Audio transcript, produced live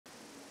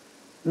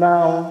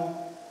Now,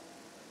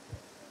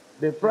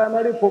 the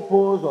primary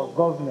purpose of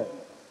government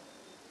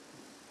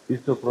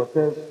is to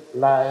protect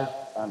life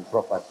and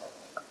property.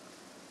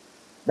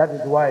 That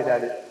is why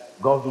there is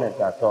government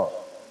at all.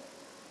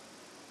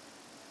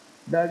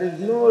 There is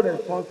no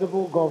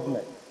responsible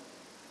government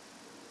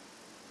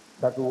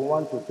that will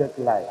want to take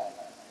life,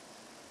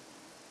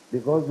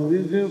 because the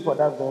reason for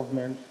that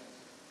government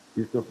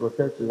is to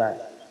protect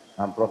life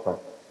and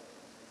property.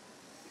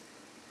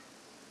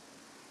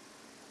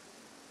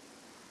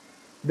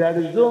 There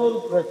is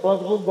no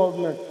responsible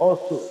government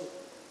also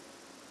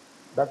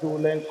that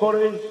will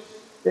encourage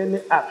any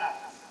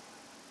act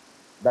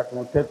that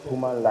will take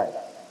human life,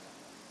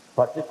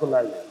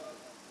 particularly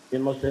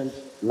innocent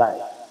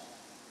life.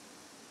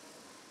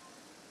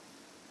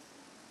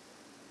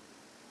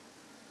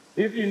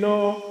 If you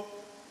know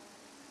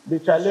the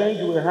challenge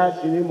we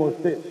had in Imo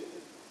State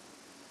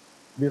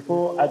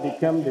before I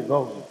became the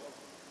governor,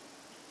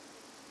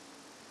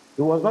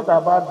 it was not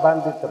about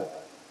banditry.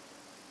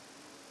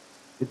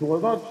 It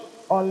was not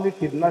only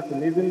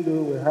kidnapping, even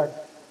though we had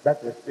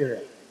that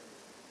experience.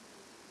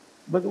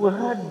 But we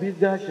had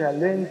bigger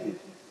challenges.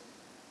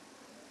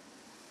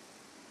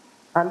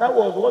 And that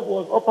was what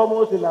was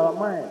uppermost in our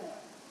mind,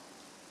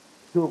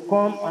 to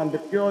come and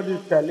cure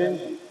these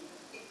challenges.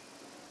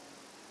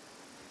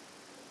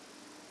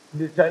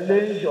 The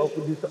challenge of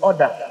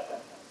disorder.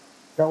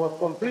 There was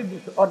complete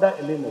disorder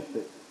in Imo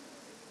State.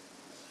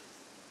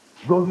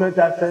 Government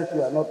assets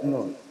were not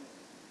known.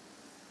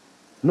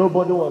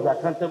 Nobody was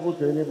accountable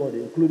to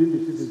anybody, including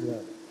the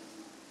citizens.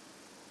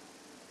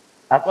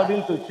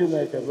 According to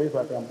Chineke, if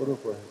I can borrow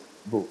for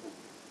his book,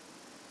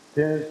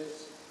 things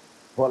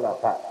fall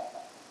apart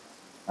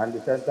and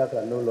the centers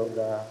are no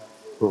longer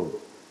whole.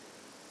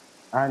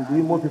 And the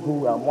Imo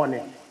people were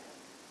mourning.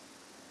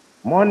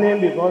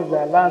 Mourning because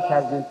their lands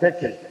have been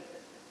taken.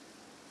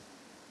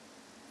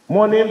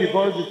 Mourning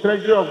because the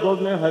treasury of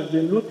government has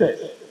been looted.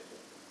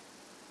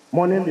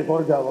 Mourning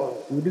because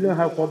we didn't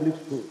have public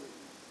schools.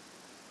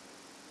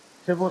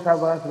 Civil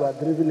servants were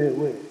driven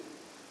away.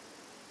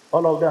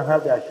 All of them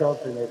have their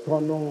shops in a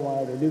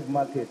Tonon relief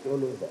market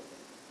all over.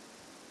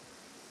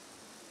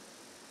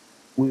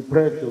 We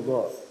prayed to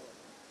God,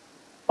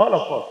 all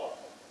of us,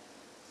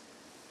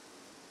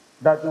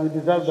 that we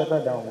deserve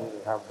better than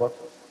we have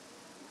gotten.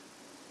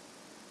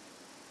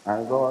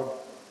 And God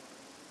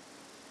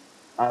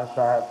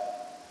answered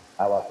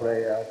our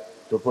prayers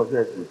to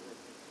protect it.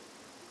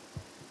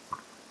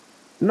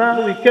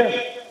 Now we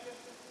came,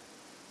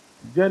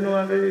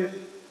 January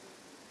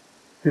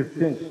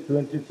 15th,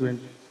 2020,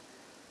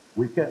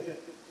 we came.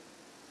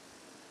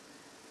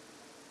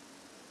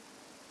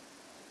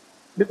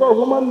 Because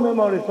human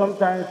memory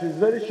sometimes is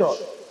very short.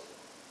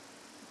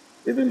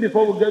 Even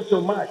before we get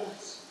to March,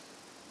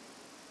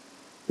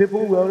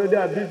 people were already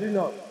abusing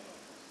us.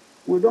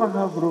 We don't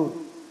have road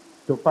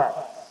to pass.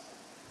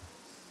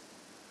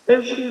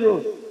 Every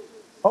road,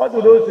 all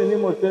the roads in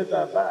Imo State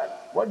are bad.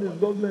 What is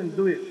government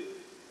doing?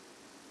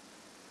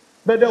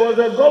 But there was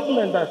a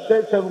government that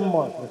stayed 7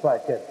 months before I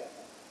came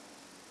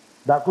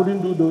that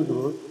couldn't do those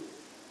roads,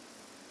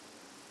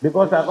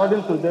 because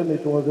according to them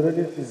it was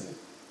rainy season.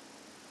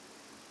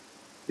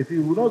 If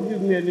you would not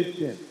give me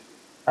anything,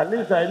 at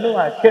least I know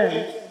I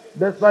can,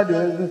 despite the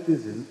rainy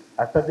season,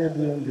 I started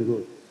doing the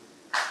road.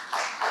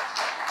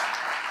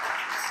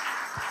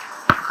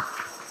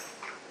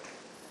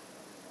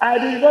 I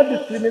did not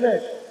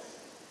discriminate.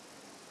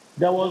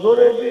 There was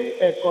already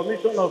a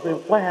commission of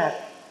inquiry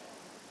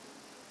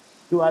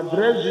to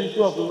address the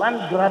issue of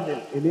land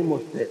grabbing in Imo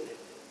State.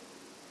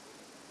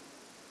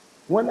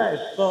 When I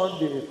saw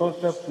the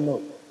concept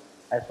note,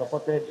 I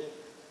supported it.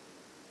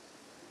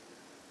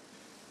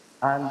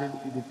 And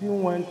the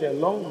team went a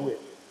long way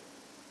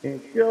in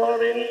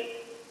curing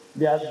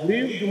the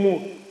aggrieved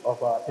mood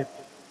of our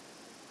people.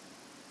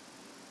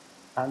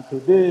 And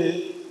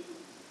today,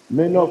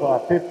 many of our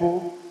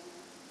people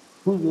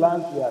whose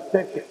lands were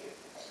taken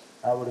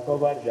have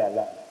recovered their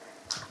land.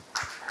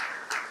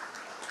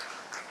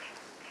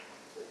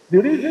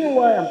 The reason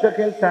why I'm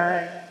taking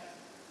time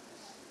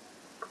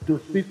to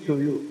speak to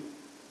you,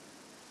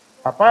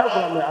 apart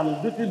from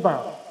I'm duty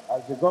bound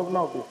as the governor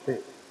of the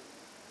state,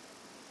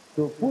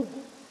 to put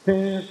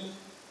things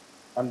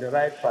on the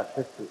right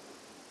perspective,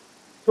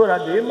 so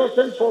that the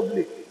innocent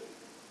public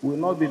will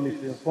not be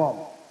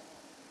misinformed.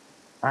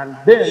 And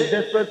then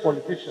desperate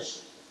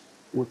politicians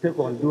will take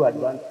undue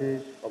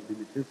advantage of the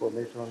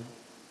misinformation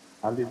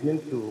and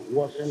begin to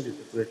worsen the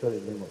situation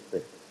in Imo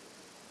State.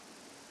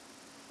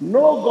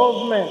 No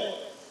government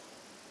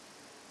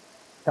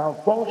can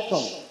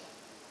function,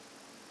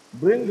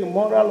 bring the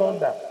moral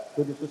order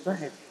to the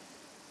society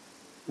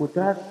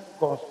without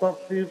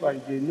constructive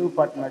and genuine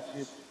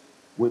partnership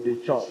with the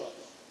church,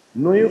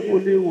 knowing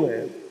fully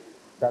well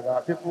that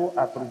our people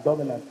are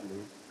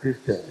predominantly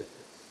Christians.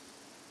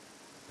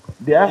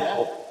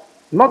 Therefore,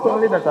 not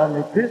only that I'm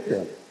a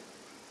Christian,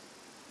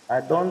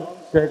 I don't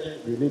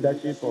take the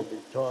leadership of the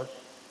church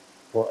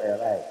for a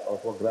right or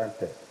for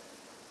granted.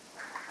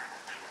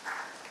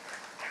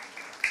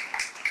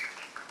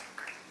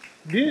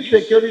 The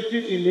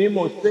insecurity in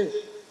Imo State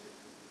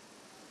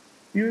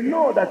You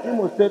know that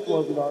Imo State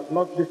was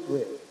not this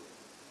way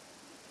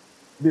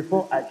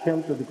before I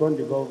came to become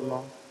the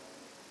governor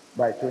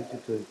by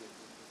 2020.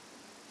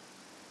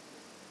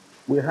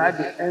 We had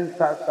the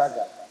NSAS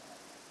saga.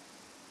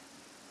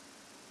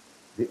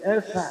 The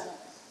NSAS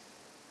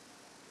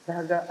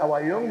saga,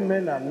 our young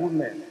men and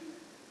women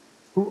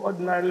who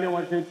ordinarily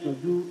wanted to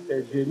do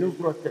a genuine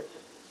protest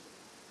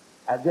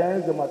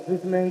against the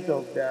maltreatment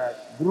of their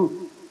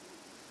group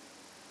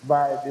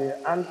by the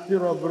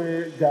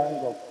anti-robbery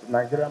gang of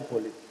Nigerian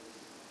police.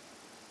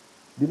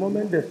 The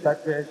moment they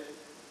started,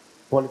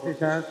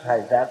 politicians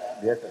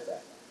hijacked the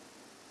exercise.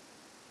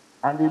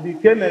 And it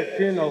became a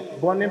scene of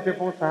burning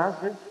people's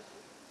houses,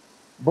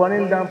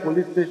 burning down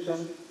police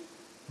stations,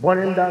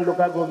 burning down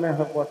local government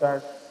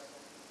headquarters,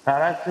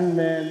 harassing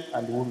men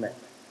and women.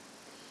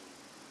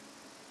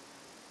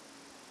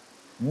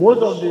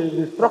 Most of the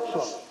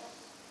destruction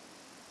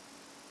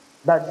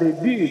that they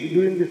did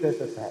during this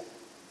exercise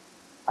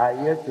are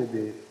yet to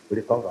be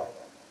recovered,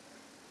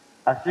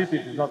 as if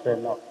it is not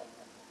enough.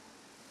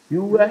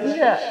 You were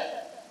here.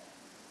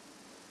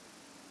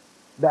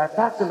 The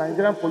attack to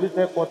Nigerian police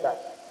headquarters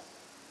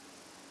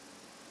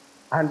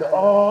and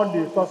all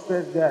the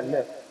suspects there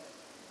left.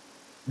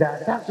 The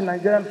attack to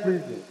Nigerian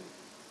prison.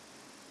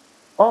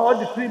 All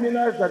the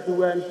criminals that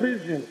were in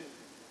prison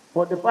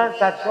for the past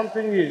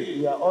 30-something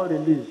years were all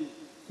released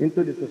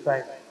into the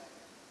society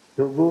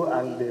to go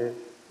and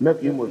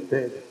make Imo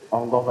State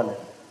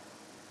ungovernable.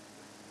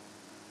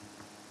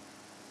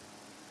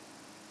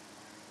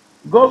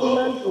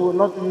 Government will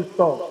not use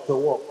thugs to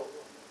work.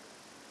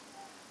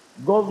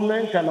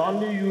 Government can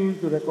only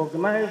use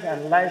recognized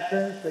and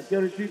licensed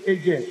security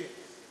agents.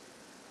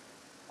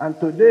 And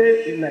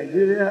today in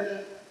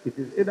Nigeria, it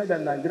is either the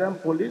Nigerian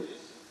police,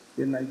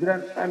 the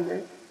Nigerian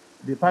army,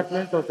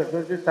 Department of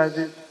Security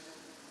Service,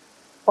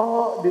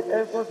 or the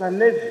Air Force and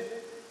Navy.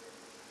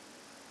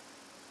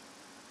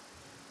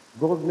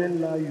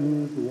 Government now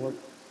use what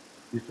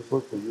it's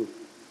supposed to use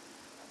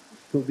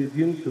to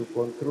begin to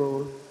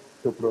control,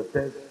 to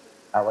protect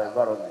our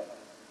environment.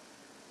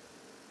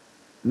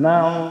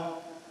 Now,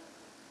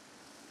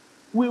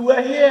 we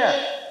were here.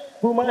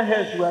 Human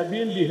heads were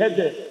being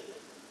beheaded.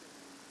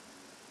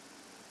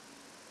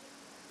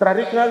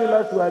 Traditional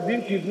rulers were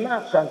being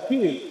kidnapped and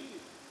killed.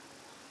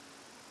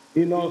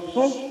 In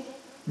Osun,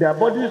 their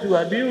bodies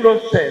were being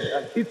roasted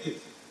and eaten.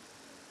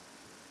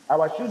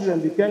 Our children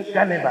became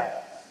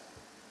cannibals,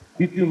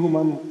 eating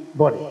human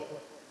body.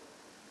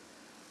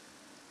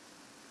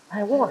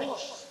 I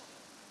watched.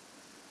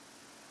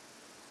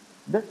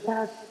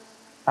 Despite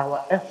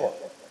our effort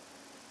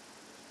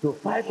to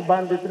fight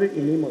banditry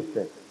in Imo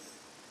State,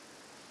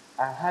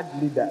 I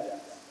had leaders,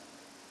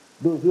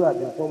 those who have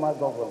been former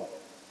governors,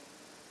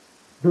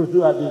 those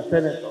who have been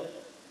senators,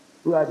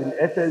 who have been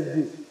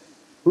SSG,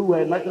 who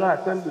were in National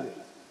Assembly,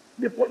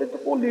 the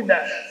political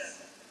leaders.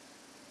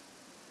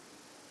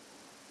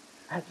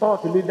 I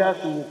thought leaders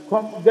would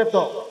come, get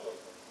up,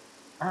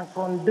 and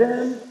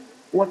condemn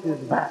what is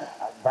bad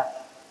as bad.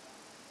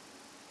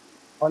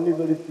 Only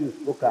very few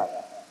spoke out.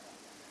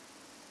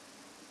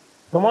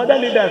 Some other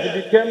leaders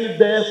became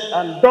deaf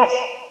and dumb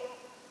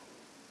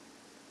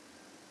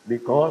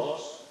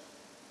because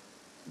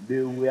they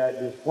were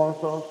the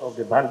sponsors of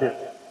the bandits.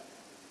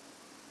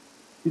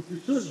 It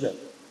suits them.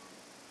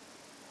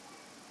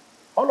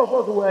 All of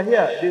us who were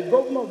here, the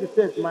governor of the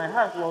state, my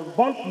house was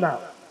burnt now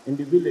in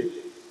the village.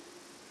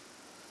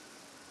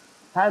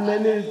 How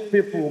many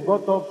people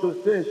got up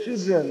to say,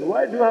 children,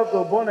 why do you have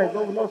to burn a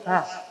governor's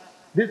house?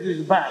 This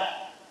is bad.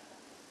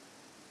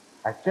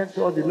 I checked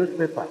all the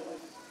newspapers.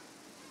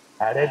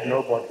 I read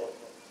nobody,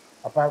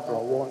 apart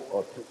from one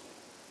or two.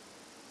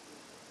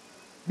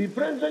 The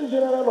President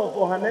General of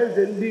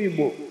Ohaneze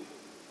Ndibo,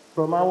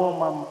 from our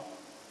mama,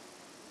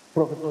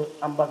 Professor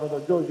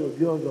Ambassador George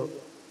Obiozo,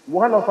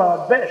 one of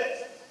our best,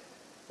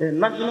 a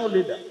national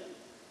leader,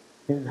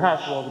 his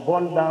house was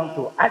burned down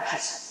to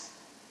ashes.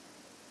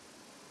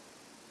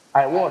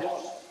 I watched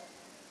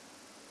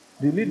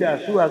the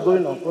leaders who are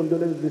going on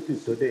condolence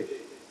visits today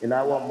in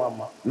our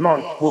mama,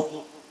 none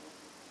spoke.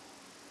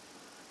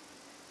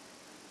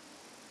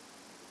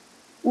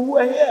 We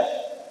were here.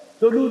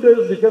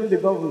 Soludo became the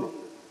governor.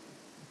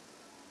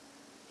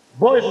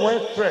 Boys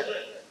went straight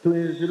to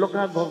his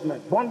local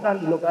government, burned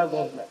down the local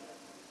government.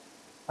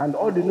 And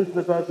all the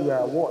newspapers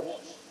were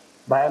watched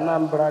by an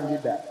Anambra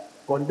leader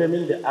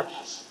condemning the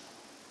action.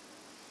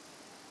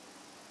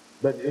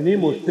 But in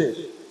Imo State,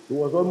 it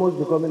was almost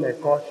becoming a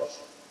culture.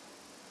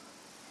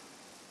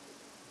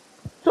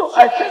 So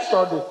I checked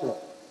all this thing.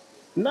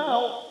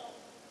 Now,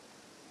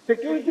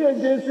 security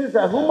agencies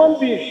are human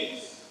beings,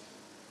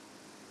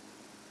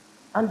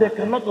 and they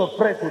cannot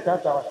operate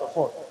without our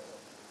support.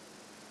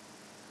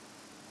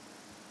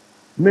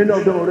 Many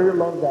of them already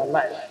lost their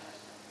lives.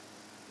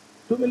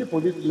 Too many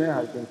policemen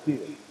have been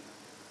killed.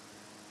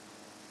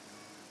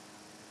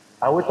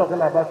 Are we talking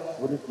about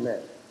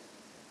policemen?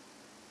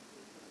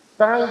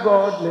 Thank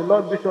God the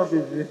Lord Bishop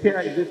is here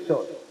in this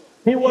church.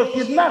 He was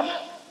kidnapped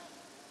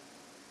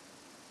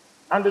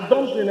and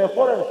dumped in a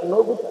forest in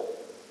Oguta.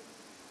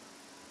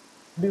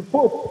 The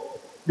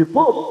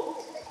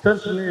Pope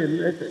sent me a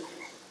message.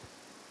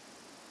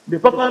 The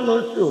Papa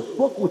knows you,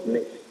 spoke with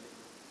me.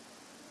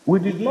 We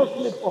did not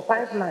sleep for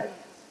 5 nights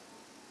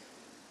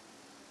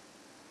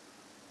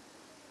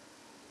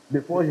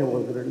before he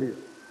was released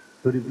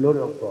to the glory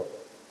of God.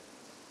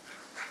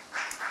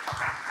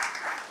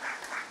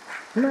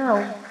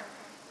 Now,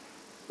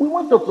 we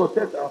want to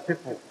protect our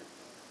people.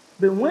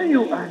 But when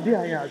you are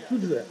there, your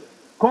children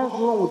comes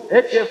along with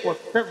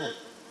AK-47,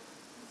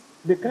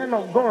 the kind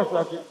of guns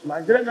that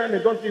Nigerian army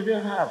don't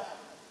even have,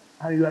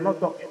 and you are not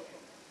talking.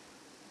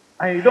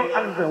 And you don't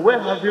ask them, where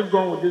have you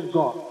gone with this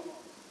gun?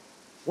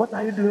 What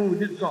are you doing with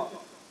this gun?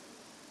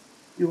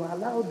 You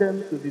allow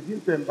them to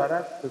begin to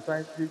embarrass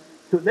society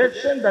to the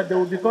extent that they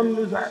will become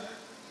losers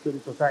to the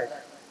society.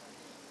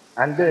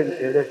 And then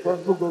a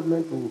responsible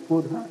government will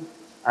hold hands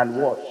and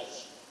watch.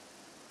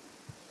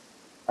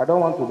 I don't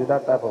want to be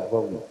that type of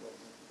government.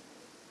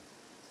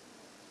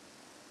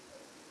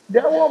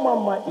 The our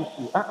mama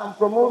issue, I'm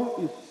from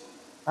Oru East.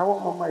 Our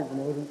mama is in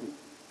Oru East.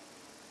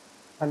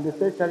 And they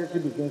say charity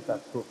begins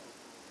at home.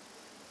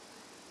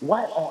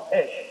 Why on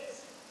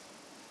earth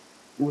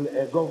will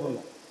a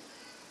governor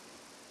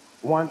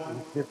want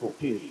his people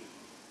killed?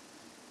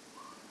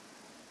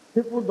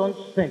 People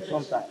don't think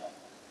sometimes.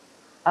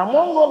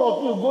 Among all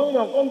of you going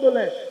on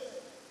condolence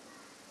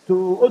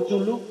to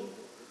Otulu,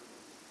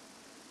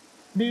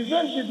 the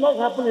event did not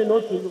happen in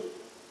Otulu.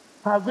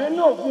 Have any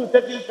of you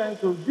taken time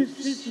to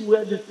visit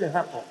where this thing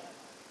happened?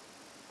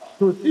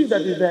 To see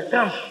that is a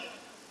camp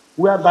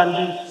where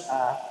bandits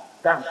are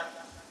camped.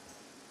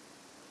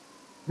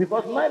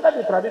 Because neither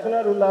the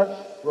traditional rulers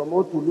from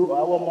Otulu or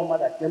our mama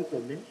that came to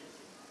me,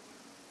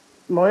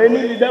 nor any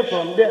leader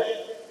from there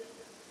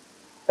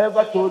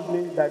ever told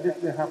me that this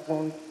thing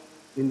happened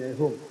in a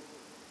home.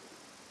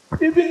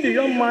 Even the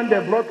young man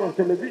they brought on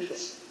television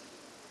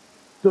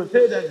to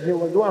say that he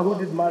was the one who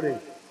did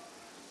marriage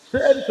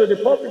said to the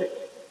public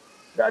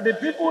that the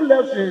people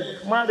left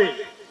his marriage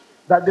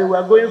that they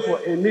were going for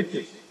a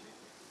meeting.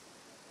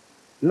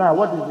 Now,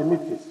 what is the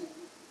meeting?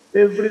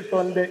 Every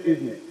Sunday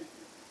evening,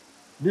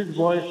 these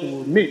boys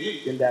will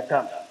meet in their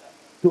camp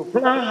to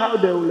plan how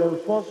they will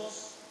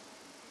enforce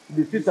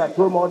the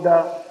sit-at-home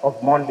order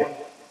of Monday.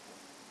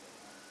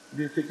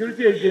 The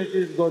security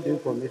agencies got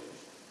information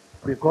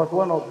because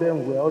one of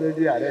them were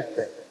already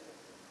arrested.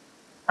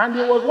 And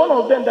it was one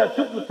of them that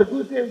took the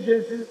security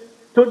agencies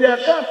to their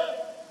camp.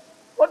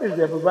 What is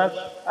the bag?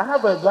 I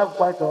have a bag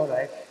quite all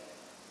right.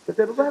 But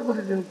the bag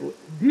didn't go.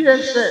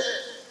 DSS,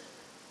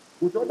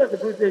 with other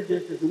security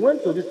agencies,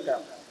 went to this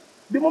camp.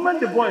 The moment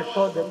the boys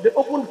saw them, they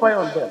opened fire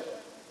on them.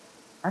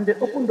 And they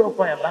opened up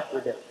fire back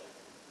with them.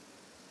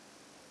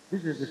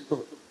 This is the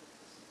story.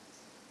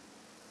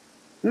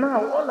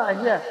 Now, all I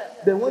hear,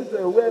 they went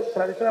to where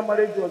traditional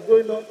marriage was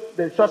going on,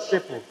 they shot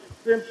people.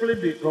 Simply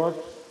because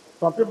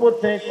some people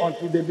think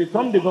until they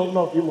become the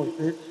governor of Imo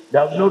State,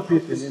 there will be no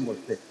peace in Imo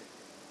State.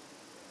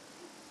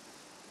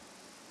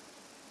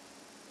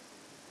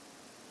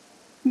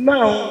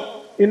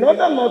 Now, in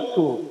order not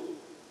to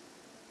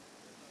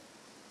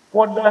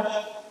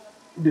further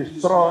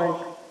destroy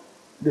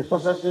the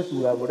successes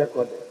we have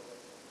recorded,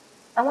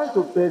 I want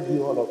to beg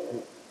you, all of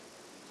you,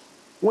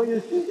 when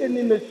you see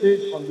any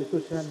message on the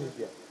social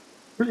media,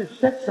 please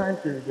take time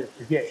to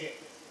investigate.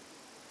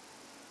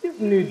 If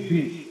need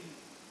be,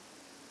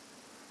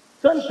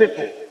 send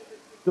people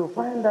to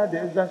find out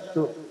the exact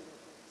story.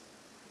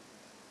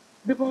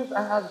 Because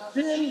I have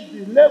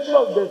seen the level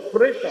of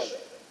desperation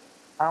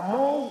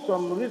among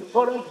some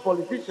current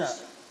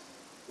politicians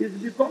is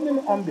becoming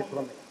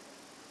unbecoming.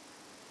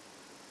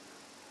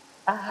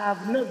 I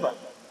have never,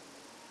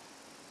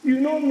 you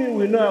know me,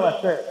 we know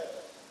ourselves.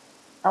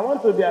 I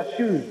want to be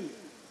accused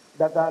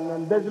that I'm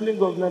embezzling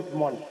government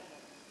money,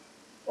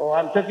 or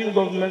I'm taking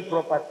government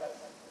property,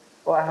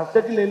 or I have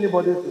taken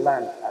anybody's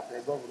land as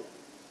a government.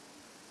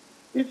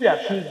 If you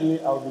accuse me,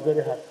 I will be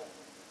very happy.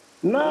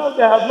 Now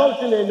they have not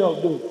seen any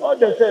of those. All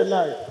they say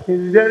now is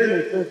he's wearing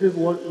expensive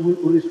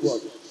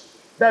wristwatch.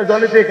 That's the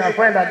only thing I can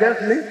find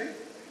against me.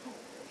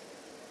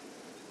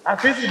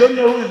 As if you don't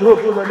know who is Hope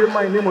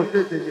Uzodinma in Imo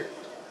State again.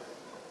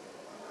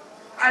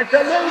 I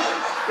challenge,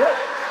 yes,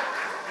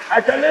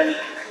 I challenge,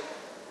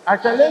 I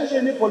challenge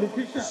any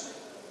politician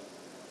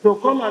to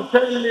come and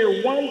tell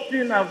me one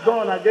thing I've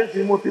done against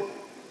Imo people,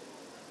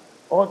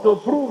 or to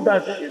prove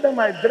that either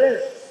my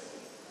dress,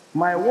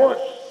 my watch,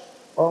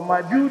 or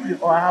my building,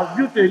 or I have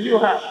built a new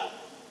house.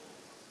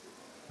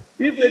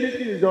 If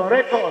anything is on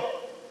record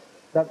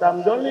that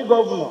I'm the only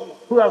governor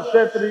who have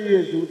stayed 3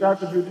 years without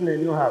building a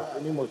new house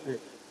in Imo State.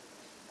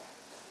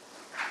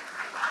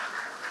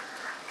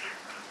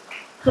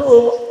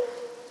 So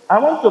I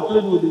want to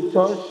plead with the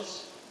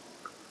church,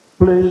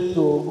 please,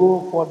 to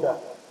go further,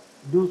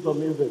 do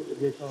some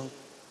investigations,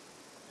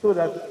 so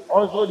that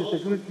also the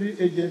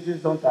security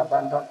agencies don't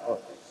abandon us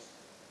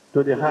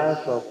to the hands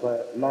of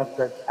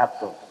non-state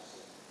actors.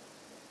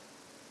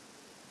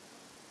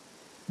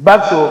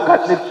 Back to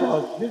Catholic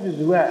Church, this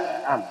is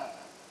where I am.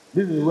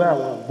 This is where I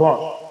was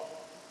born.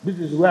 This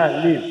is where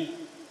I live.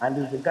 And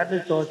in the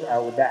Catholic Church, I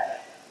will die.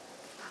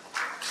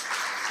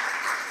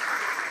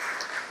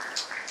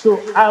 So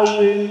I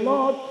will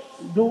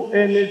not do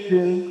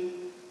anything,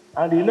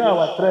 and you know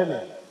our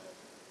training.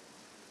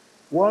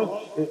 Once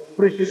a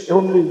preaching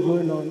only is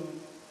going on,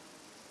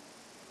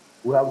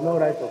 we have no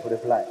right of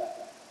reply.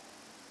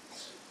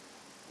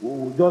 We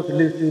will just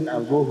listen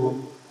and go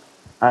home,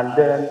 and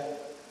then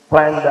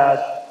find out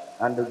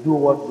and do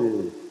what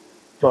the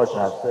church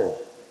has said.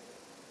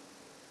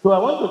 So I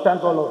want to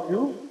thank all of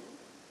you,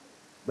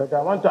 but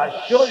I want to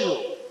assure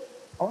you,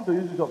 I want to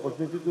use this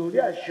opportunity to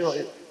reassure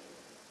you,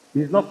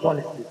 it's not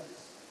politics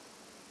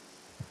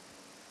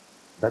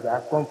that I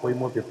have come for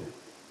Imo people.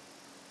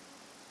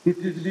 It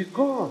is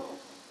because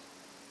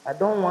I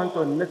don't want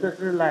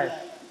unnecessary life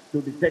to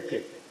be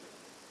taken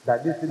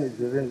that this thing is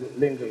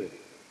lingering.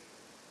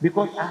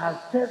 Because I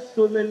have tested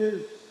so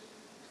many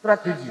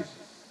strategies.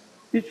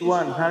 Each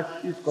one has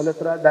its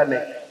collateral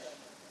damage.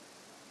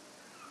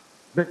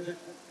 But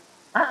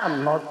I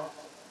am not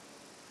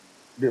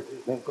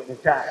in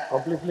charge,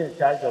 completely in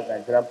charge of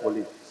Nigerian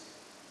police.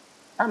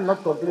 I'm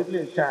not completely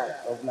in charge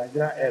of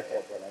Nigerian Air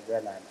Force or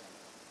Nigerian Army.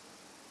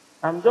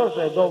 I'm just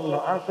a governor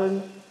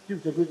answering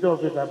chief security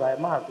officer by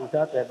mouth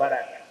without a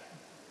barrack.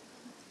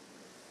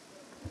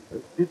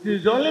 It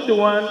is only the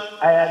one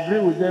I agree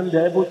with them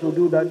they're able to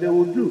do that they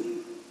will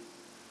do.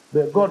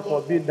 But God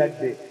forbid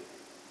that day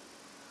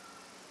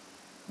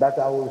that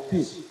I will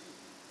see,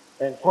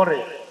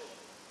 encourage,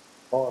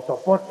 or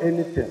support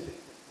anything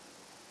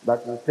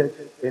that will take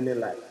any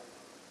life,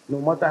 no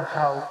matter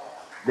how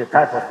the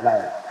type of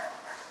life.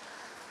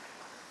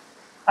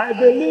 I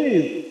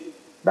believe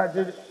that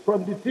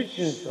from the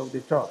teachings of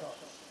the church,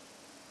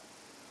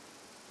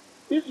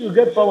 if you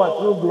get power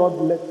through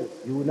bloodletting,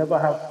 you will never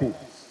have peace.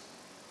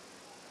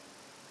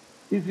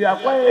 If you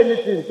acquire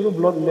anything through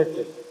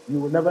bloodletting, you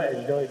will never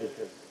enjoy the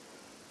thing.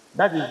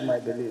 That is my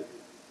belief.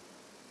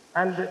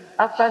 And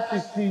after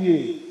 60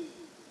 years,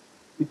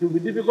 it will be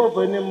difficult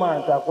for any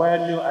man to acquire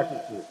new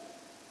attitude.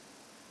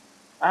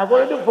 I've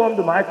already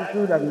formed my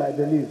attitude and my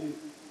belief.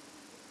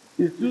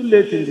 It's too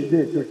late in the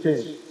day to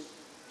change.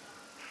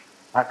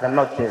 I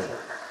cannot change.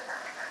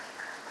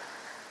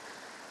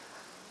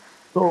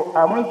 So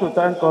I want to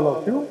thank all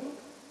of you.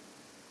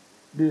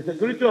 The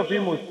security of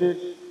Imo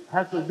State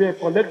has to be a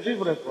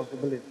collective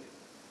responsibility.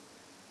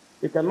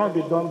 It cannot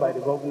be done by the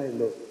government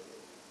alone.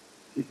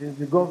 It is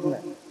the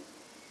government,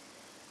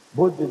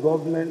 both the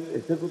government,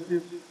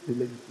 executive, the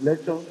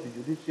legislature,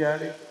 the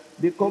judiciary,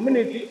 the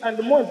community,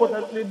 and more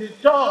importantly, the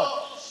church.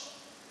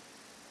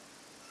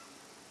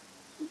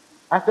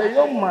 As a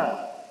young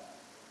man,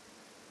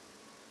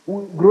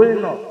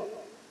 growing up,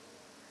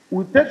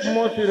 we take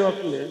more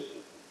seriously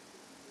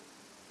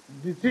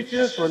the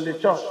teachings from the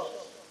church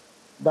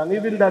than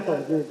even that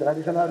of the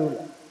traditional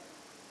ruler.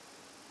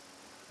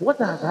 What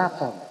has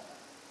happened?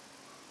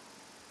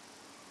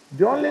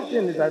 The only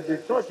thing is that the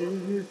church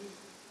uses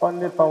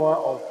only power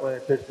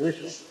of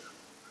persuasion.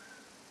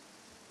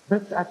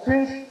 But I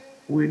think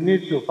we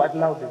need to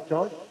partner with the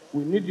church.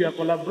 We need your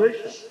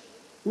collaboration.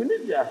 We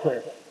need your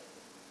help.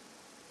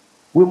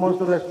 We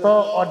must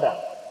restore order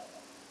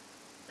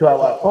to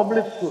our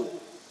public schools.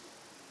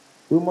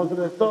 We must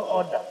restore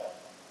order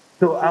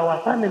to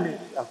our families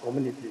and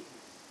communities.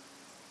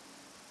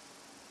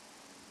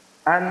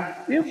 And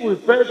if we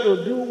fail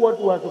to do what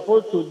we are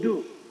supposed to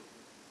do,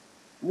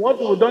 what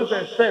we don't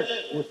expect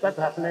will start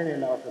happening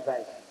in our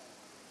society.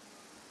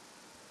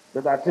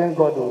 But I think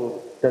God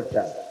will take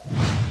charge.